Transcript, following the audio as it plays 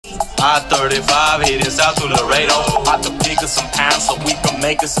I-35 heading south to Laredo. About to pick up some pounds so we can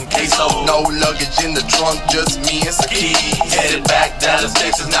make us some queso. No luggage in the trunk, just me and some keys. Headed back Dallas,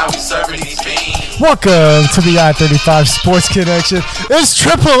 Texas, now we serving these fiends. Welcome to the I-35 Sports Connection. It's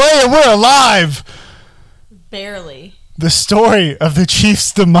AAA and we're alive. Barely. The story of the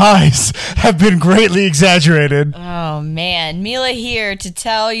Chiefs' demise have been greatly exaggerated. Oh, man. Mila here to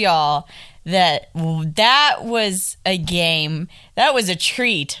tell y'all that was a game. That was a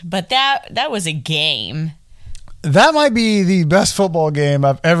treat, but that was a game. That might be the best football game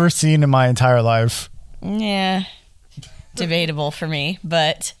I've ever seen in my entire life. Yeah. Debatable for me,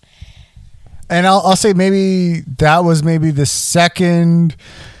 but... And I'll say maybe that was maybe the second...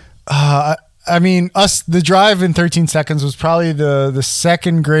 the drive in 13 seconds was probably the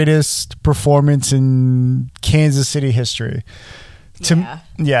second greatest performance in Kansas City history. To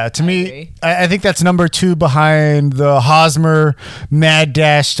me, I think that's number 2 behind the Hosmer mad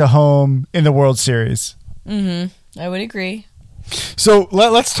dash to home in the World Series. Mm-hmm. I would agree. So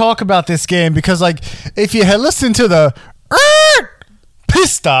let's talk about this game because, like, if you had listened to the pit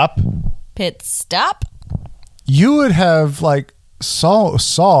stop, you would have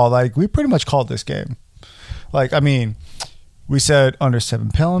saw we pretty much called this game. We said under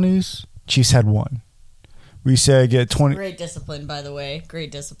 7 penalties. Chiefs had 1. We said get 20. Great discipline, by the way.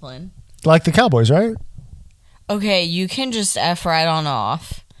 Great discipline. Like the Cowboys, right? Okay, you can just F right on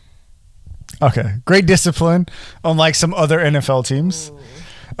off. Okay, great discipline, unlike some other NFL teams.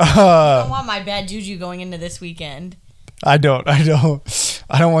 I don't want my bad juju going into this weekend. I don't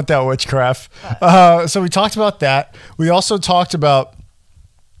want that witchcraft. So we talked about that. We also talked about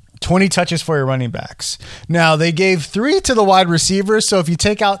 20 touches for your running backs. Now, they gave 3 to the wide receivers. So if you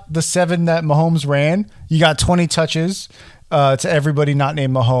take out the 7 that Mahomes ran, you got 20 touches to everybody not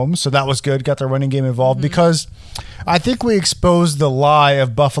named Mahomes. So that was good. Got their running game involved because I think we exposed the lie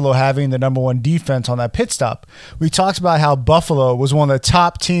of Buffalo having the number 1 defense on that pit stop. We talked about how Buffalo was one of the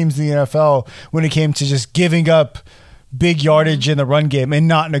top teams in the NFL when it came to just giving up big yardage in the run game and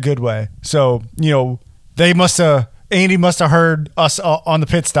not in a good way. So, Andy must have heard us on the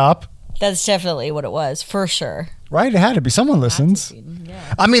pit stop. That's definitely what it was, for sure. Right? It had to be. Someone listens.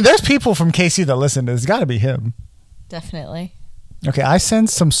 Yeah. I mean, there's people from KC that listen. It's got to be him. Definitely. Okay, I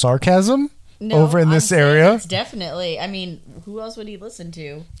sense some sarcasm over in this area. It's definitely. I mean, who else would he listen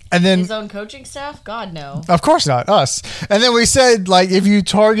to? And then his own coaching staff? God, no. Of course not. Us. And then we said, if you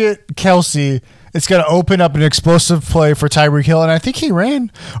target Kelsey, it's going to open up an explosive play for Tyreek Hill. And I think he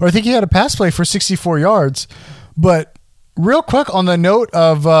ran, or I think he had a pass play for 64 yards. But real quick on the note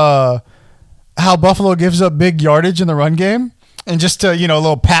of how Buffalo gives up big yardage in the run game, and just to, a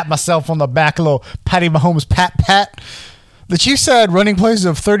little pat myself on the back, a little Patty Mahomes pat. The Chiefs had running plays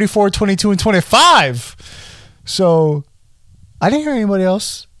of 34, 22, and 25. So I didn't hear anybody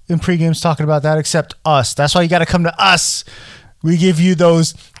else in pregames talking about that except us. That's why you got to come to us. We give you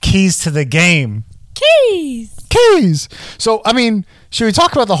those keys to the game. Keys. So, should we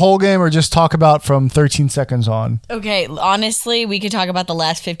talk about the whole game or just talk about from 13 seconds on? Okay, honestly, we could talk about the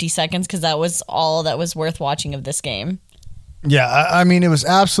last 50 seconds because that was all that was worth watching of this game. Yeah, it was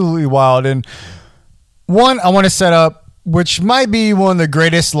absolutely wild. And one, I want to set up, which might be one of the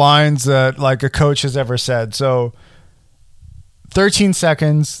greatest lines that a coach has ever said. So 13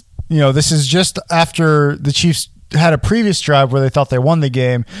 seconds, this is just after the Chiefs had a previous drive where they thought they won the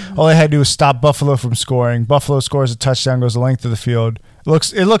game. All they had to do was stop Buffalo from scoring. Buffalo scores a touchdown, goes the length of the field.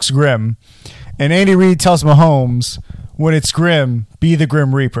 It looks grim. And Andy Reid tells Mahomes, when it's grim, be the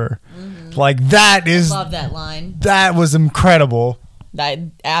Grim Reaper. That is... I love that line. That was incredible.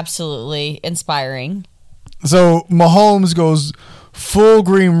 Absolutely inspiring. So Mahomes goes full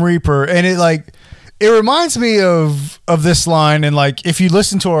Grim Reaper, and it reminds me of this line. And if you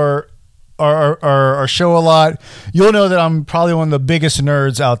listen to our show a lot, you'll know that I'm probably one of the biggest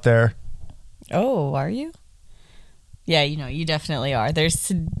nerds out there. Oh, are you? Yeah, you definitely are.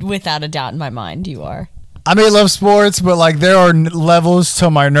 There's without a doubt in my mind you are. I may love sports, but there are levels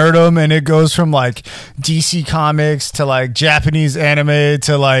to my nerdom, and it goes from DC Comics to Japanese anime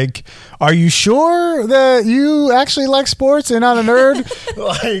to are you sure that you actually like sports and not a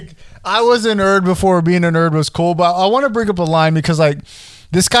nerd? I was a nerd before being a nerd was cool, but I want to bring up a line because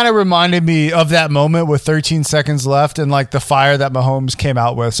this kind of reminded me of that moment with 13 seconds left and the fire that Mahomes came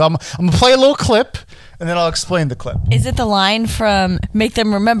out with. So I'm going to play a little clip and then I'll explain the clip. Is it the line from Make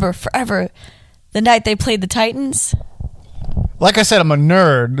Them Remember Forever the night they played the Titans? Like I said, I'm a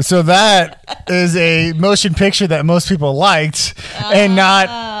nerd. So that is a motion picture that most people liked and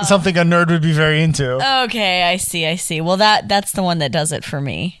not something a nerd would be very into. Okay, I see. Well, that's the one that does it for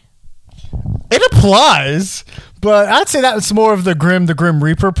me. It applies, But I'd say that's more of the Grim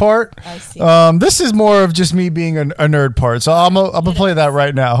Reaper part. I see. This is more of just me being a nerd part. So I'm gonna play that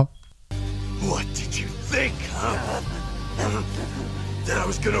right now. What did you think, huh? That I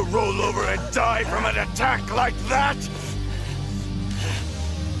was gonna roll over and die from an attack like that?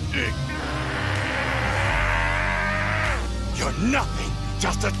 You're nothing,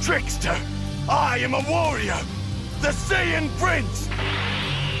 just a trickster. I am a warrior, the Saiyan Prince,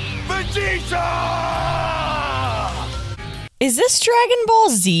 Vegeta! Is this Dragon Ball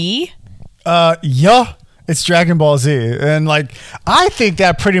Z? Yeah, it's Dragon Ball Z. And, like, I think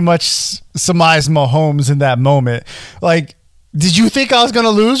that pretty much surmised Mahomes in that moment. Like, did you think I was going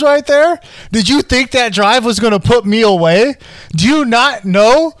to lose right there? Did you think that drive was going to put me away? Do you not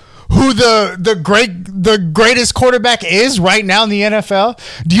know who the greatest quarterback is right now in the NFL?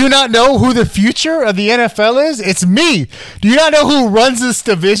 Do you not know who the future of the NFL is? It's me. Do you not know who runs this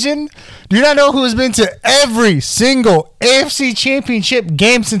division? Do you not know who has been to every single AFC Championship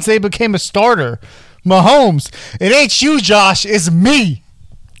game since they became a starter? Mahomes. It ain't you, Josh. It's me.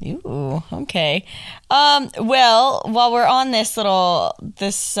 Ooh, okay. Well, while we're on this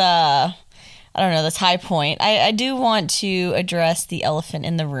high point, I do want to address the elephant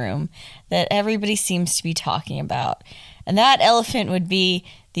in the room that everybody seems to be talking about. And that elephant would be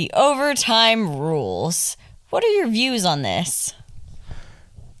the overtime rules. What are your views on this?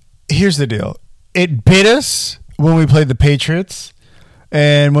 Here's the deal. It bit us when we played the Patriots.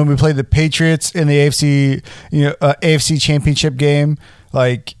 And when we played the Patriots in the AFC Championship game,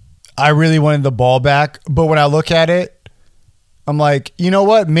 like, I really wanted the ball back. But when I look at it, I'm like, you know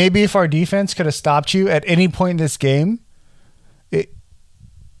what? Maybe if our defense could have stopped you at any point in this game,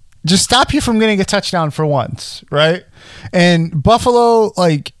 just stop you from getting a touchdown for once, right? And Buffalo,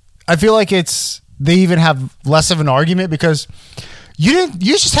 like, I feel like they even have less of an argument because you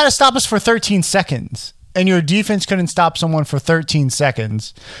just had to stop us for 13 seconds. And your defense couldn't stop someone for 13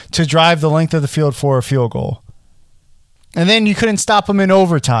 seconds to drive the length of the field for a field goal. And then you couldn't stop them in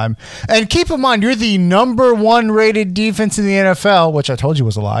overtime. And keep in mind, you're the number 1 rated defense in the NFL, which I told you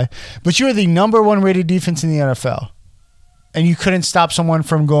was a lie, but you're the number 1 rated defense in the NFL. And you couldn't stop someone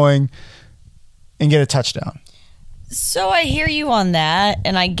from going and get a touchdown. So I hear you on that,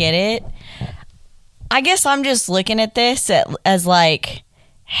 and I get it. I guess I'm just looking at this as like,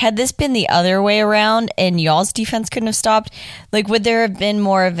 had this been the other way around and y'all's defense couldn't have stopped, like, would there have been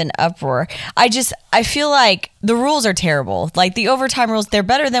more of an uproar? I feel like the rules are terrible. Like, the overtime rules, they're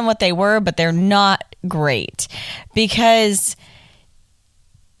better than what they were, but they're not great because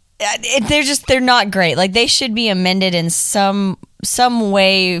they're not great. Like, they should be amended in some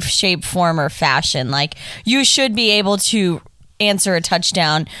way, shape, form, or fashion. Like, you should be able to answer a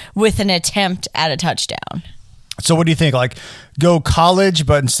touchdown with an attempt at a touchdown. So what do you think? Like, go college,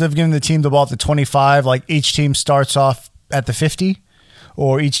 but instead of giving the team the ball at the 25, like, each team starts off at the 50,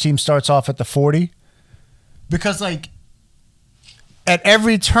 or each team starts off at the 40? Because, like, at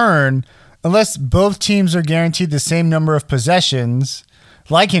every turn, unless both teams are guaranteed the same number of possessions,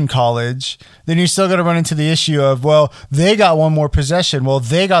 like in college, then you're still going to run into the issue of, well, they got one more possession. Well,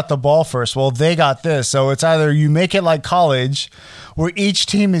 they got the ball first. Well, they got this. So it's either you make it like college, where each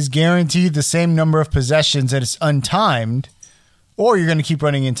team is guaranteed the same number of possessions and it's untimed, or you're going to keep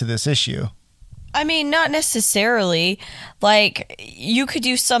running into this issue. I mean, not necessarily. Like, you could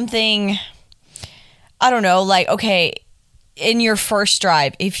do something, I don't know, like, okay, in your first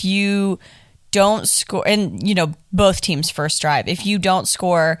drive, if you don't score, and, you know, both teams' first drive, if you don't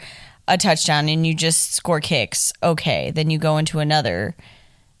score a touchdown and you just score kicks, okay, then you go into another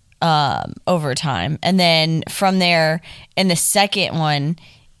overtime. And then from there, in the second one,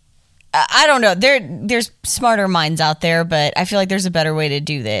 I don't know, there's smarter minds out there, but I feel like there's a better way to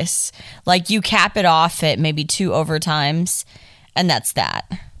do this. Like, you cap it off at maybe 2 overtimes, and that's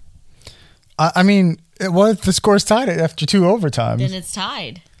that. I mean, what if the score's tied after 2 overtimes? Then it's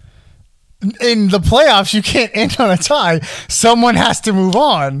tied. In the playoffs, you can't end on a tie. Someone has to move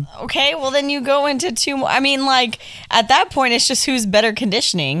on. Okay, well, then you go into 2 more. I mean, like, at that point, it's just who's better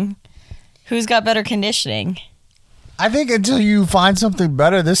conditioning. Who's got better conditioning? I think until you find something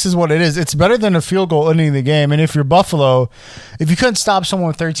better, this is what it is. It's better than a field goal ending the game. And if you're Buffalo, if you couldn't stop someone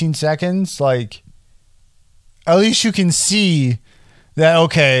with 13 seconds, like, at least you can see that,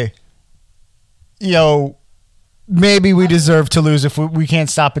 okay, you know, maybe we deserve to lose if we can't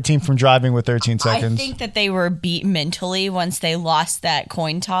stop a team from driving with 13 seconds. I think that they were beat mentally once they lost that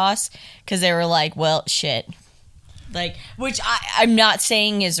coin toss, because they were like, well, shit. Like, which I'm not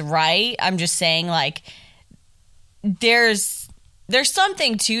saying is right. I'm just saying, like, there's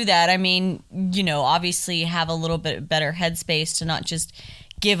something to that. I mean, you know, obviously have a little bit better headspace to not just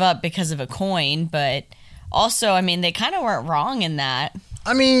give up because of a coin, but also, I mean, they kind of weren't wrong in that.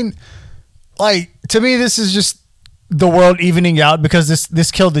 I mean, like, to me, this is just the world evening out because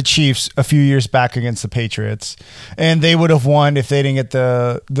this killed the Chiefs a few years back against the Patriots, and they would have won if they didn't get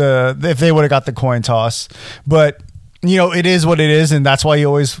if they would have got the coin toss. But you know, it is what it is, and that's why you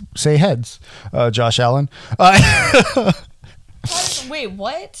always say heads, Josh Allen. Wait,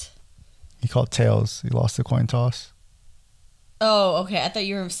 what? He called tails. He lost the coin toss. Oh, okay. I thought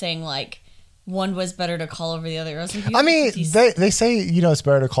you were saying like one was better to call over the other. I mean, they say, you know, it's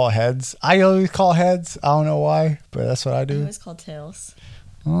better to call heads. I always call heads. I don't know why, but that's what I do. I always call tails.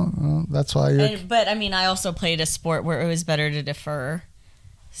 Well, that's why you're... But, I mean, I also played a sport where it was better to defer.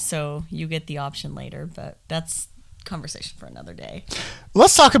 So you get the option later, but that's conversation for another day.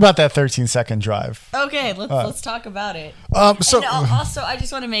 Let's talk about that 13-second drive. Okay, let's talk about it. So And also, I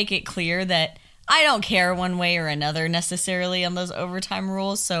just want to make it clear that I don't care one way or another necessarily on those overtime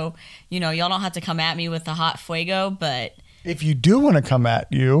rules. So, you know, y'all don't have to come at me with the hot fuego, but if you do want to come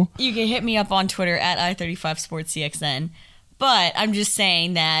at you can hit me up on Twitter at I35SportsCXN. But I'm just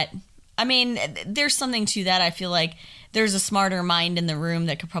saying that, I mean, there's something to that. I feel like there's a smarter mind in the room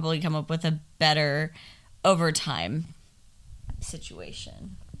that could probably come up with a better overtime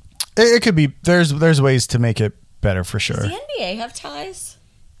situation. it could be, there's ways to make it better for sure. Does the NBA have ties?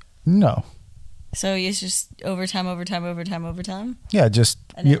 No. So it's just overtime. Yeah, just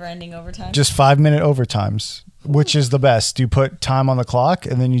A never-ending overtime? Just 5-minute overtimes, which is the best. You put time on the clock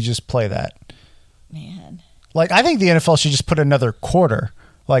and then you just play that. Man. Like, I think the NFL should just put another quarter,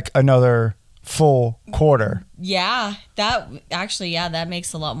 like another full quarter. Yeah, that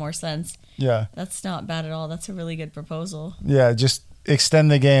makes a lot more sense. Yeah. That's not bad at all. That's a really good proposal. Yeah, just extend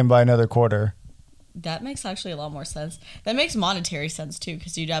the game by another quarter. That makes actually a lot more sense. That makes monetary sense too,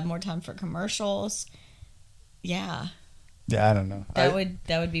 because you'd have more time for commercials. Yeah. Yeah, I don't know. That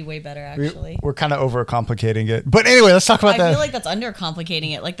would be way better actually. We're kind of overcomplicating it. But anyway, let's talk about that. I feel like that's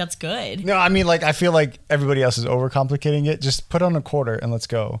undercomplicating it. Like, that's good. No, I mean, like, I feel like everybody else is overcomplicating it. Just put on a quarter and let's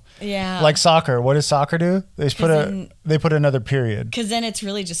go. Yeah. Like soccer. What does soccer do? They put another period. Because then it's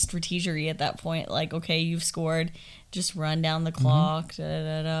really just strategery at that point. Like, okay, you've scored. Just run down the clock.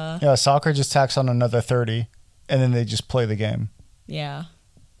 Yeah, soccer just tacks on another 30, and then they just play the game. Yeah.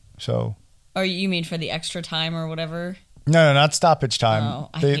 So. Or you mean for the extra time or whatever? No, not stoppage time. Oh,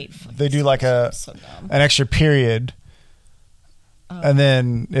 I hate they do like an extra period, and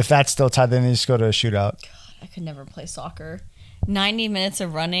then if that's still tied, then they just go to a shootout. God, I could never play soccer. 90 minutes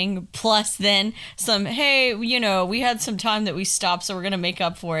of running plus then some, hey, you know, we had some time that we stopped, so we're going to make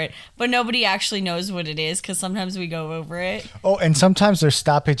up for it. But nobody actually knows what it is because sometimes we go over it. Oh, and sometimes there's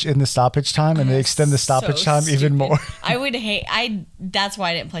stoppage in the stoppage time and they extend the stoppage time even more. I would hate, that's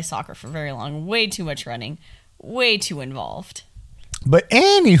why I didn't play soccer for very long. Way too much running. Way too involved. But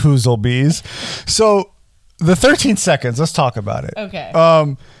any hoozlebees. So the 13 seconds, let's talk about it. Okay.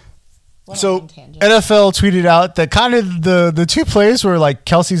 So NFL tweeted out that kind of the two plays were like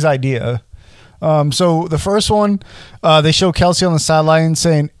Kelsey's idea. So the first one, they show Kelsey on the sideline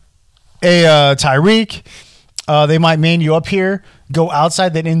saying, hey, Tyreek, they might man you up here. Go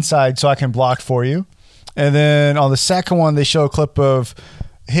outside then inside so I can block for you. And then on the second one, they show a clip of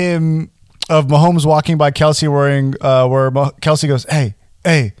Mahomes walking by Kelsey where Kelsey goes, hey,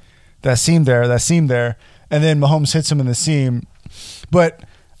 that seam there. And then Mahomes hits him in the seam. But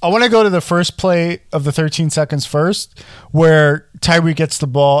I want to go to the first play of the 13 seconds first, where Tyreek gets the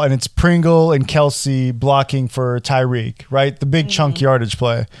ball and it's Pringle and Kelsey blocking for Tyreek, right? The big chunk yardage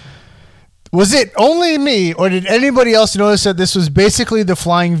play. Was it only me, or did anybody else notice that this was basically the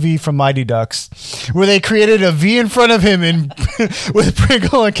flying V from Mighty Ducks, where they created a V in front of him with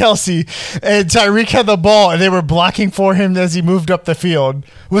Pringle and Kelsey, and Tyreek had the ball and they were blocking for him as he moved up the field?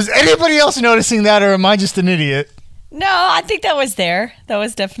 Was anybody else noticing that, or am I just an idiot? No, I think that was there. That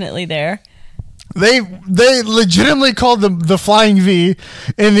was definitely there. They legitimately called the flying V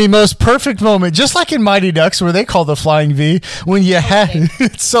in the most perfect moment, just like in Mighty Ducks where they call the flying V when you had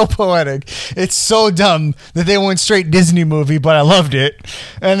it's so poetic. It's so dumb that they went straight Disney movie, but I loved it.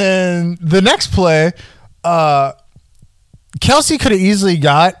 And then the next play, Kelsey could have easily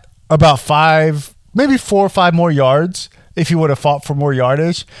got about 5, maybe 4 or 5 more yards if he would have fought for more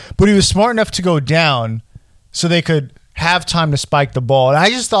yardage, but he was smart enough to go down so they could have time to spike the ball. And I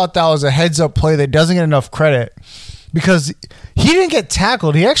just thought that was a heads-up play that doesn't get enough credit because he didn't get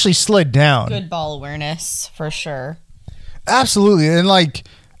tackled. He actually slid down. Good ball awareness, for sure. Absolutely. And, like,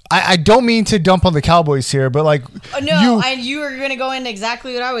 I don't mean to dump on the Cowboys here, but like you were going to go into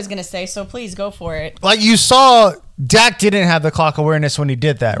exactly what I was going to say, so please go for it. Like you saw, Dak didn't have the clock awareness when he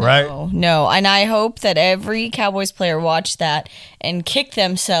did that, right? No, and I hope that every Cowboys player watched that and kicked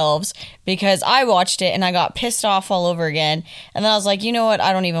themselves, because I watched it and I got pissed off all over again, and then I was like, you know what?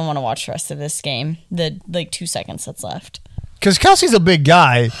 I don't even want to watch the rest of this game. The 2 seconds that's left. Because Kelsey's a big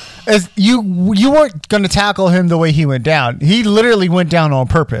guy. As you weren't going to tackle him the way he went down. He literally went down on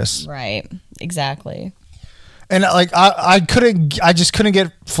purpose. Right. Exactly. And like I just couldn't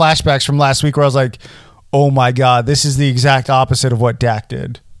get flashbacks from last week where I was like, oh my God, this is the exact opposite of what Dak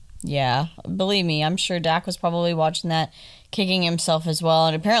did. Yeah. Believe me, I'm sure Dak was probably watching that, kicking himself as well.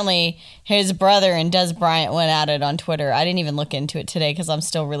 And apparently his brother and Des Bryant went at it on Twitter. I didn't even look into it today because I'm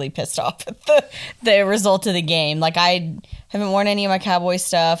still really pissed off at the result of the game. Like, I haven't worn any of my Cowboy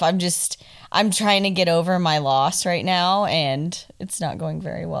stuff. I'm trying to get over my loss right now, and it's not going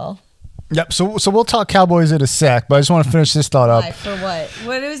very well. Yep. So we'll talk Cowboys in a sec, but I just want to finish this thought up. Why? For what?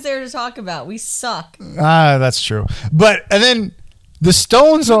 What is there to talk about? We suck. That's true. And then the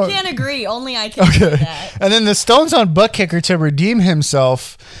Stones You can't agree. Only I can do that. And then the Stones on butt kicker to redeem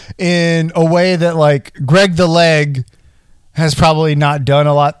himself in a way that like Greg the Leg has probably not done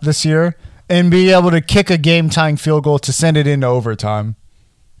a lot this year, and be able to kick a game-tying field goal to send it into overtime.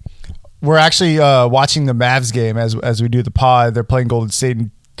 We're actually watching the Mavs game as we do the pod. They're playing Golden State.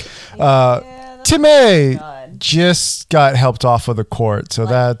 And, Timmy just got helped off of the court, so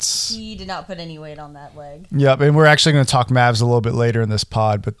he did not put any weight on that leg. Yep, and we're actually going to talk Mavs a little bit later in this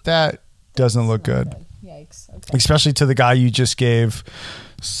pod, but that doesn't look good. Yikes. Okay. Especially to the guy you just gave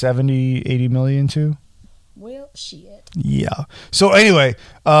 70, 80 million to. Well, shit. Yeah. So anyway,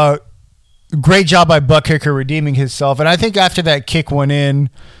 great job by butt kicker redeeming himself, and I think after that kick went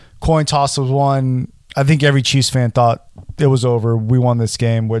in, coin toss was won. I think every Chiefs fan thought it was over. We won this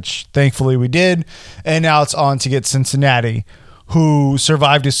game, which thankfully we did. And now it's on to get Cincinnati, who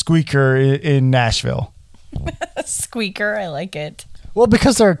survived a squeaker in Nashville. Squeaker, I like it. Well,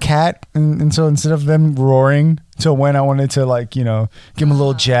 because they're a cat, and so instead of them roaring to win, I wanted to give them a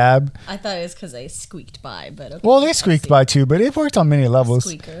little jab. I thought it was because they squeaked by, but okay. Well, they squeaked by too, but it worked on many levels.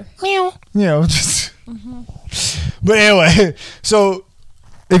 Squeaker. Meow. Just. But anyway, so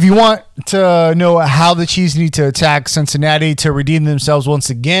if you want to know how the Chiefs need to attack Cincinnati to redeem themselves once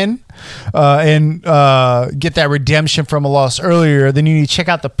again and get that redemption from a loss earlier, then you need to check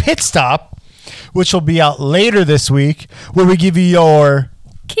out the Pit Stop, which will be out later this week, where we give you your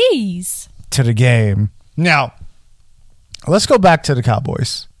keys to the game. Now, let's go back to the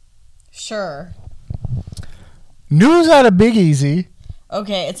Cowboys. Sure. News out of Big Easy.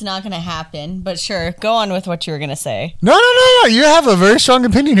 Okay, it's not going to happen, but sure, go on with what you were going to say. No. You have a very strong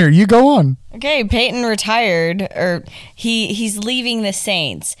opinion here. You go on. Okay, Peyton retired, or he's leaving the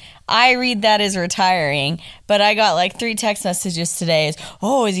Saints. I read that as retiring, but I got like 3 text messages today.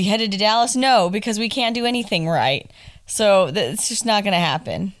 Is he headed to Dallas? No, because we can't do anything right. So it's just not going to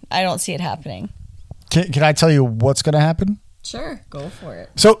happen. I don't see it happening. Can I tell you what's going to happen? Sure, go for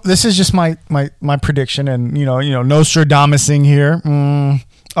it. So this is just my prediction, and Nostradamusing here,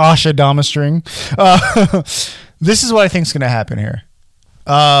 Ashadamusing. This is what I think is going to happen here.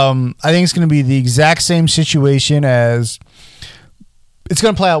 I think it's going to be the exact same situation as. It's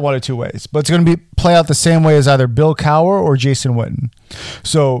going to play out one of two ways, but it's going to play out the same way as either Bill Cowher or Jason Witten.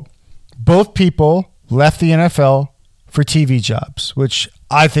 So both people left the NFL for TV jobs, which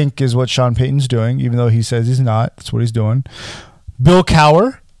I think is what Sean Payton's doing, even though he says he's not. That's what he's doing. Bill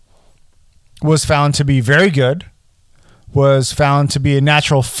Cowher was found to be very good, was found to be a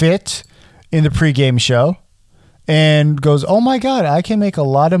natural fit in the pregame show, and goes, oh my God, I can make a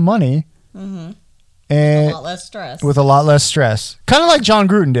lot of money. Mm-hmm. And with a lot less stress. Kind of like John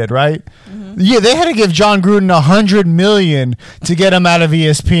Gruden did, right? Mm-hmm. Yeah, they had to give John Gruden $100 million to get him out of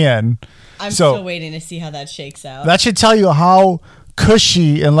ESPN. I'm still waiting to see how that shakes out. That should tell you how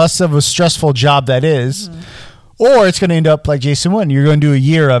cushy and less of a stressful job that is. Mm-hmm. Or it's going to end up like Jason Witten. You're going to do a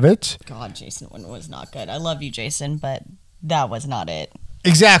year of it. God, Jason Witten was not good. I love you, Jason, but that was not it.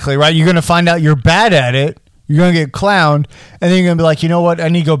 Exactly, right? You're going to find out you're bad at it. You're going to get clowned. And then you're going to be like, you know what? I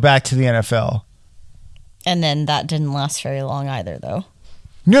need to go back to the NFL. And then that didn't last very long either, though.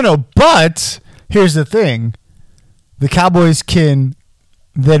 No, but here's the thing. The Cowboys can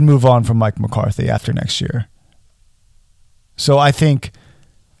then move on from Mike McCarthy after next year. So I think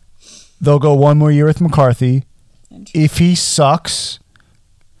they'll go one more year with McCarthy. If he sucks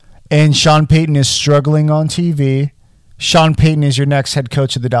and Sean Payton is struggling on TV, Sean Payton is your next head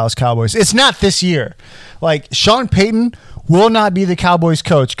coach of the Dallas Cowboys. It's not this year. Like, Sean Payton will not be the Cowboys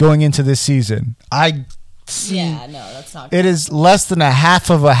coach going into this season. I see. Yeah, no, that's not. It is less than a half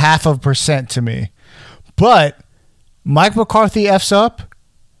of a percent to me. But Mike McCarthy F's up.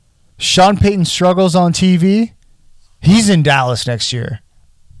 Sean Payton struggles on TV. He's in Dallas next year.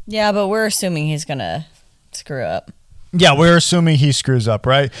 Yeah, but we're assuming he's gonna screw up. Yeah, we're assuming he screws up,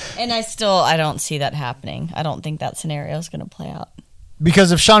 right? And I don't see that happening. I don't think that scenario is gonna play out.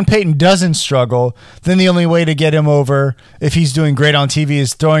 Because if Sean Payton doesn't struggle, then the only way to get him over, if he's doing great on TV,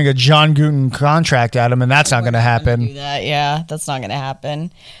 is throwing a John Gruden contract at him, and that's not going to happen. Do that, yeah, that's not going to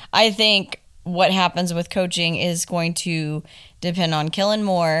happen. I think what happens with coaching is going to depend on Kellen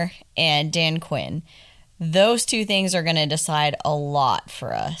Moore and Dan Quinn. Those two things are going to decide a lot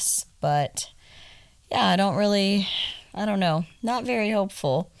for us. But, yeah, I don't know. Not very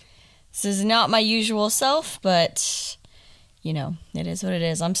hopeful. This is not my usual self, but... You know, it is what it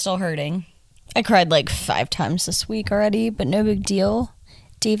is. I'm still hurting. I cried like 5 times this week already, but no big deal.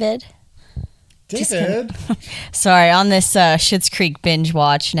 David? Sorry, on this Schitt's Creek binge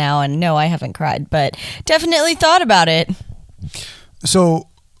watch now, and no, I haven't cried, but definitely thought about it. So,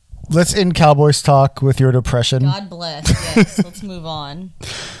 let's end Cowboys talk with your depression. God bless. Yes, let's move on.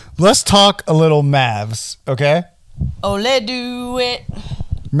 Let's talk a little Mavs, okay? Ole do it.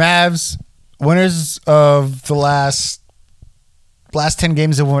 Mavs, winners of the last 10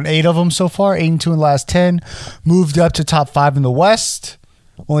 games. Have won 8 of them so far, 8-2 in the last 10. Moved up to top 5 in the West.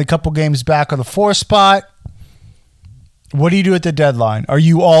 Only a couple games back on the 4 spot. What do you do at the deadline? Are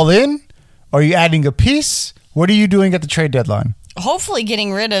you all in? Are you adding a piece? What are you doing at the trade deadline? Hopefully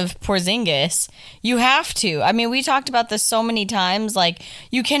getting rid of Porzingis. You have to. I mean, we talked about this so many times. Like,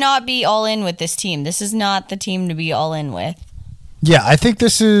 you cannot be all in with this team. This is not the team to be all in with. Yeah, I think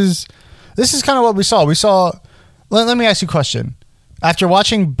this is kind of what we saw. Let me ask you a question. After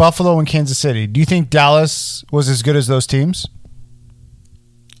watching Buffalo and Kansas City, do you think Dallas was as good as those teams?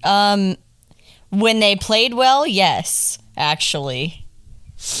 When they played well, yes, actually.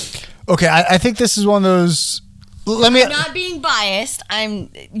 Okay, I think this is one of those. I'm not being biased.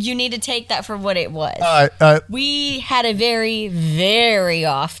 You need to take that for what it was. We had a very, very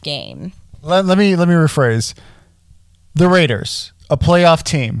off game. Let me rephrase. The Raiders, a playoff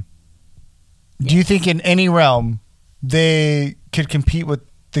team. Do you think in any realm they could compete with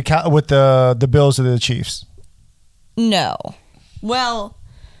the Bills or the Chiefs? No. Well,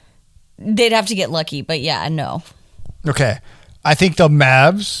 they'd have to get lucky, but yeah, no. Okay. I think the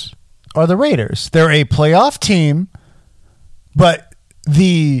Mavs are the Raiders. They're a playoff team, but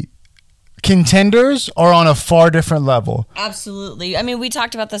the contenders are on a far different level. Absolutely. I mean, we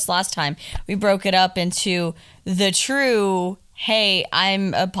talked about this last time. We broke it up into the true, hey,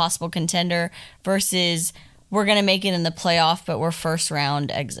 I'm a possible contender versus we're going to make it in the playoff, but we're first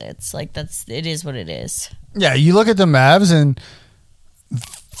round exits. Like, it is what it is. Yeah, you look at the Mavs and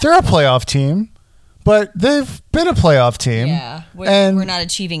they're a playoff team, but they've been a playoff team. Yeah, we're not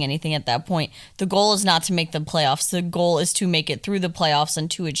achieving anything at that point. The goal is not to make the playoffs. The goal is to make it through the playoffs and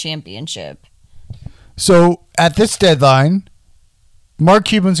to a championship. So at this deadline, Mark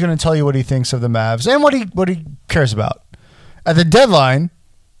Cuban's going to tell you what he thinks of the Mavs and what he cares about. At the deadline,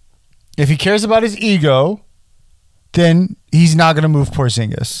 if he cares about his ego, then he's not going to move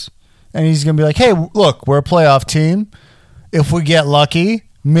Porzingis. And he's going to be like, hey, look, we're a playoff team. If we get lucky,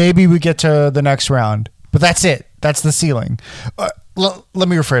 maybe we get to the next round. But that's it. That's the ceiling. Let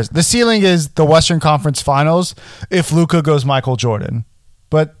me rephrase. The ceiling is the Western Conference Finals if Luka goes Michael Jordan.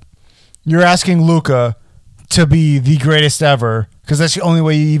 But you're asking Luka to be the greatest ever because that's the only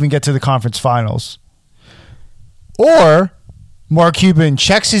way you even get to the conference finals. Or Mark Cuban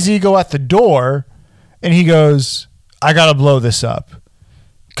checks his ego at the door and he goes, I got to blow this up.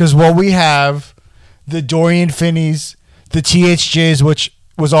 Because what we have, the Dorian Finneys, the THJs, which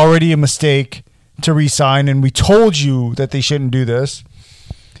was already a mistake to re-sign, and we told you that they shouldn't do this.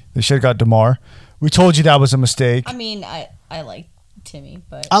 They should have got DeMar. We told you that was a mistake. I mean, I like Timmy,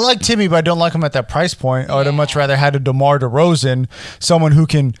 but... I like Timmy, but I don't like him at that price point. I would have much rather had a DeMar DeRozan, someone who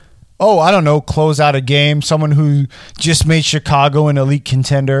can, close out a game, someone who just made Chicago an elite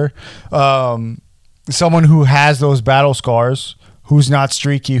contender, someone who has those battle scars, who's not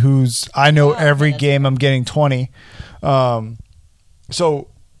streaky, I know every game I'm getting 20. So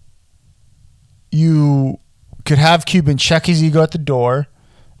you could have Cuban check his ego at the door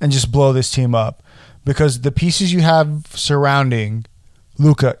and just blow this team up because the pieces you have surrounding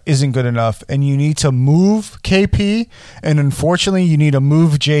Luka isn't good enough, and you need to move KP, and unfortunately you need to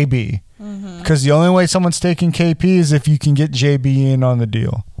move JB because the only way someone's taking KP is if you can get JB in on the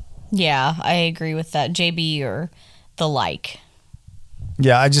deal. Yeah, I agree with that. JB or the like.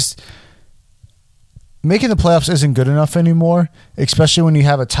 Yeah, making the playoffs isn't good enough anymore, especially when you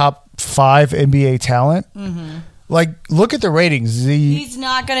have a top 5 NBA talent. Like, look at the ratings. He's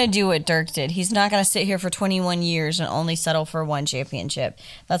not going to do what Dirk did. He's not going to sit here for 21 years and only settle for one championship.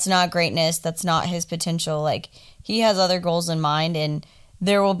 That's not greatness. That's not his potential. Like, he has other goals in mind, and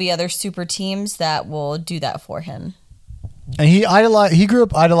there will be other super teams that will do that for him. And he grew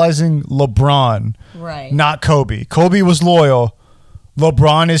up idolizing LeBron, Right. not Kobe. Kobe was loyal.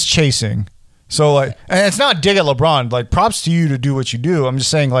 LeBron is chasing. So, like, and it's not dig at LeBron. Like, props to you to do what you do. I'm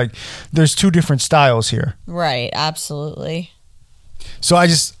just saying, like, there's 2 different styles here. Right, absolutely. So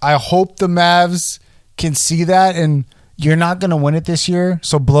I hope the Mavs can see that, and you're not going to win it this year,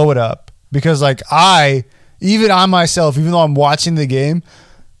 so blow it up. Because, like, even I myself, even though I'm watching the game,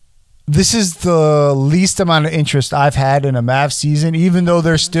 this is the least amount of interest I've had in a Mavs season, even though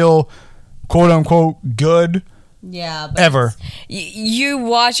they're still, quote-unquote, good. Yeah. But Ever. You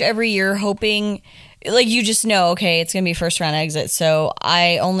watch every year hoping, like, you just know, okay, it's going to be first round exit, so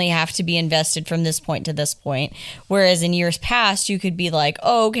I only have to be invested from this point to this point. Whereas in years past, you could be like,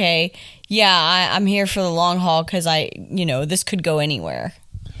 oh, okay, yeah, I'm here for the long haul because this could go anywhere.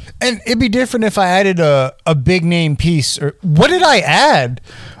 And it'd be different if I added a big name piece. Or what did I add?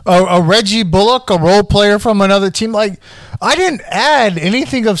 A Reggie Bullock, a role player from another team? Like, I didn't add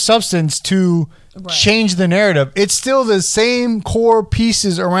anything of substance to change the narrative. It's still the same core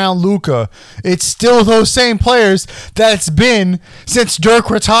pieces around Luka. It's still those same players that it's been since Dirk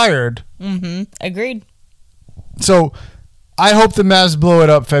retired. Agreed. So I hope the Mavs blow it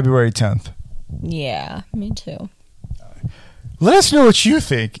up February 10th. Yeah, me too. Let us know what you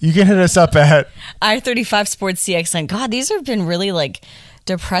think. You can hit us up at I-35 Sports CXN. God, these have been really, like,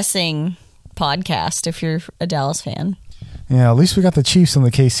 depressing podcast if you're a Dallas fan. Yeah, at least we got the Chiefs on the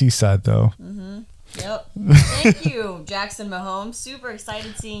KC side, though. Yep. Thank you, Jackson Mahomes. Super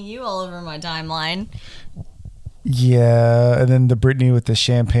excited seeing you all over my timeline. Yeah, and then the Brittany with the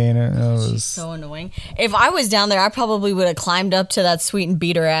champagne. She's so annoying. If I was down there, I probably would have climbed up to that suite and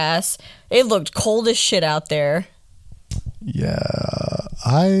beat her ass. It looked cold as shit out there. Yeah,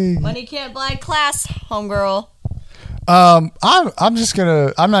 Money can't buy class, homegirl. I'm not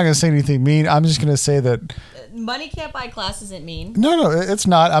gonna say anything mean. I'm just gonna say that Money can't buy class isn't mean. no, it's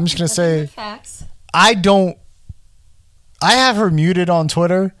not. I'm just gonna say Facts. I have her muted on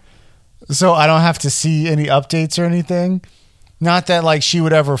Twitter, so I don't have to see any updates or anything. Not that, like, she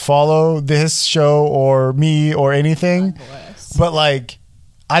would ever follow this show or me or anything, but, like,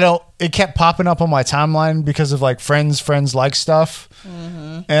 it kept popping up on my timeline because of, like, friends like stuff,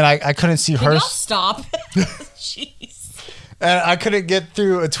 and I couldn't see her. Y'all stop. Jeez. And I couldn't get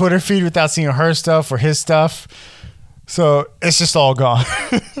through a Twitter feed without seeing her stuff or his stuff, so it's just all gone.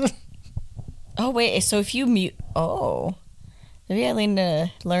 Oh wait, so if you mute, maybe I need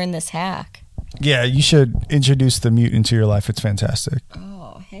to learn this hack. Yeah, you should introduce the mute into your life. It's fantastic.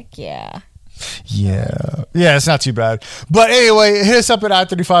 Oh heck yeah. Yeah, it's not too bad. But anyway, hit us up at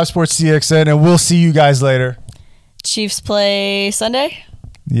I-35 Sports CXN, and we'll see you guys later. Chiefs play Sunday?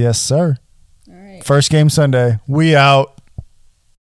 Yes, sir. All right. First game Sunday. We out.